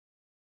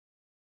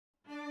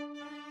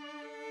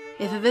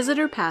If a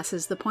visitor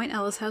passes the Point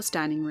Ellice House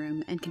dining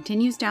room and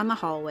continues down the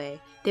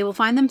hallway, they will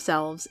find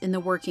themselves in the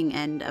working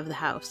end of the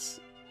house.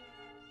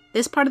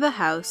 This part of the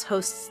house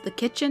hosts the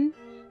kitchen,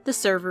 the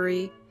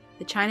servery,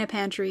 the china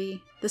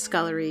pantry, the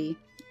scullery,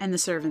 and the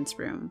servants'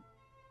 room.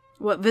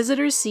 What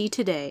visitors see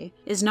today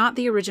is not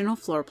the original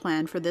floor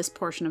plan for this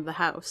portion of the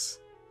house.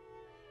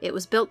 It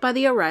was built by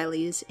the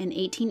O'Reillys in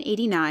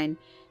 1889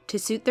 to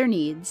suit their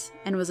needs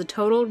and was a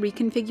total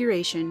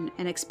reconfiguration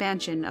and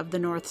expansion of the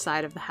north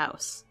side of the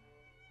house.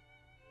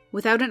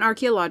 Without an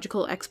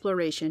archaeological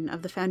exploration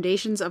of the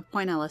foundations of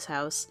Point Ellice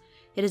House,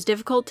 it is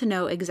difficult to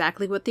know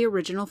exactly what the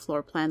original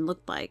floor plan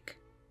looked like.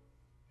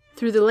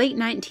 Through the late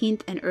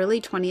 19th and early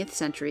 20th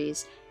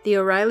centuries, the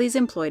O'Reillys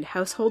employed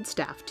household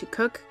staff to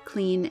cook,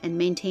 clean, and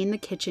maintain the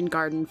kitchen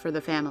garden for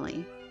the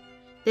family.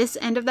 This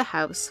end of the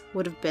house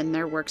would have been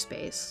their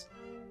workspace.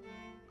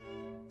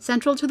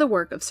 Central to the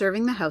work of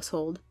serving the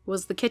household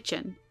was the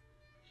kitchen.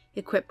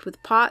 Equipped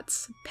with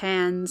pots,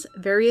 pans,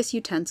 various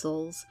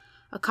utensils,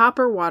 a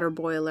copper water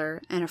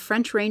boiler, and a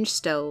French range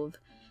stove,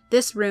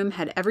 this room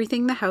had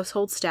everything the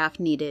household staff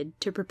needed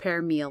to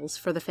prepare meals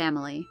for the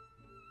family.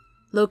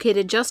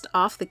 Located just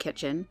off the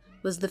kitchen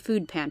was the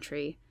food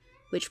pantry,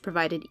 which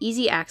provided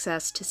easy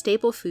access to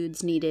staple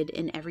foods needed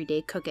in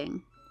everyday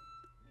cooking.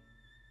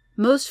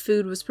 Most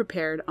food was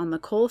prepared on the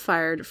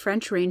coal-fired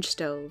French range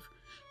stove,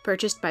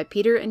 purchased by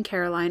Peter and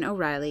Caroline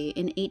O'Reilly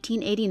in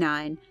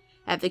 1889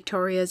 at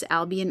Victoria's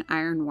Albion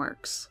Iron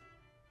Works.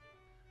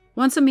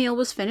 Once a meal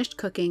was finished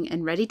cooking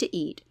and ready to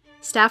eat,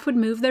 staff would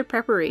move their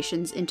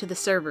preparations into the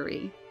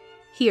servery.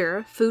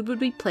 Here, food would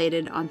be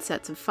plated on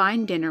sets of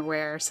fine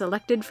dinnerware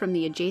selected from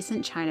the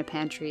adjacent china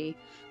pantry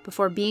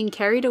before being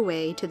carried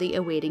away to the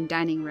awaiting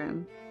dining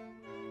room.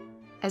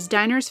 As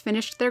diners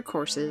finished their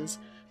courses,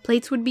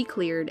 plates would be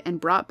cleared and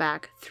brought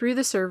back through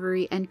the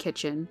servery and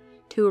kitchen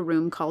to a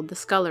room called the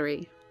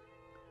scullery.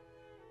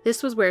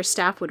 This was where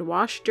staff would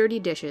wash dirty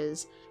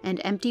dishes and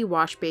empty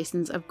wash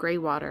basins of gray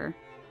water.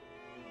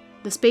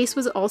 The space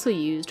was also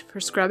used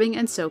for scrubbing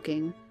and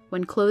soaking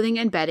when clothing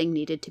and bedding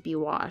needed to be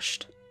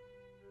washed.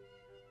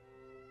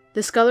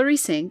 The scullery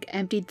sink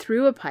emptied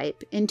through a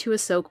pipe into a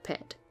soak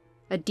pit,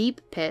 a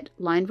deep pit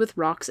lined with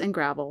rocks and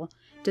gravel,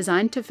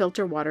 designed to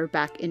filter water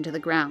back into the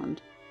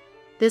ground.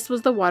 This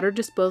was the water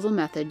disposal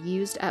method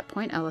used at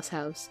Point Ellice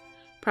House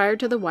prior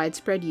to the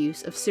widespread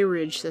use of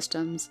sewerage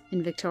systems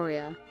in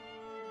Victoria.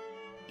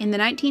 In the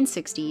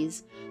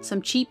 1960s,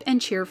 some cheap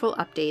and cheerful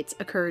updates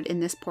occurred in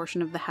this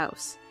portion of the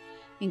house,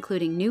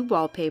 including new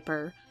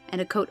wallpaper and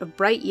a coat of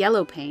bright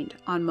yellow paint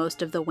on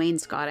most of the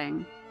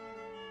wainscoting.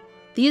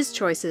 These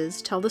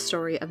choices tell the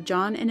story of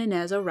John and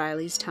Inez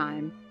O'Reilly's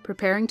time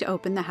preparing to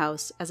open the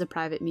house as a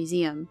private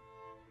museum.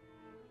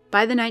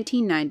 By the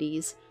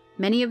 1990s,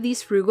 many of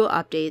these frugal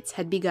updates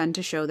had begun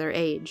to show their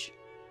age.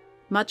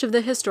 Much of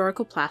the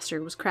historical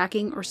plaster was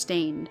cracking or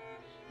stained,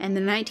 and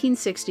the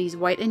 1960s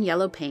white and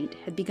yellow paint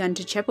had begun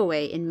to chip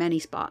away in many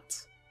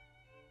spots.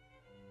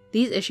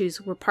 These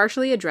issues were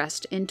partially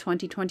addressed in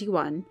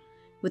 2021,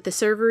 with the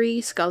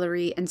servery,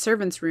 scullery, and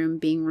servants' room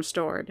being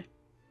restored.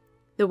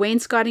 The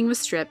wainscoting was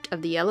stripped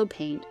of the yellow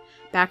paint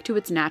back to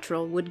its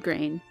natural wood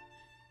grain,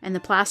 and the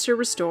plaster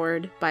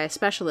restored by a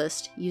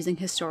specialist using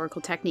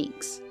historical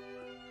techniques.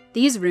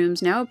 These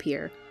rooms now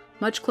appear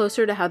much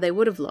closer to how they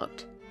would have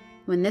looked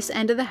when this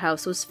end of the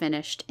house was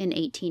finished in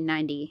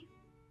 1890.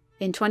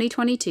 In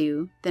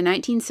 2022, the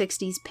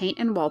 1960s paint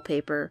and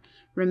wallpaper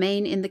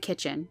remain in the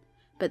kitchen,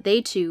 but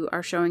they too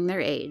are showing their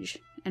age,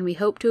 and we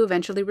hope to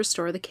eventually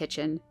restore the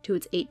kitchen to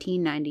its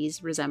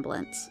 1890s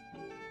resemblance.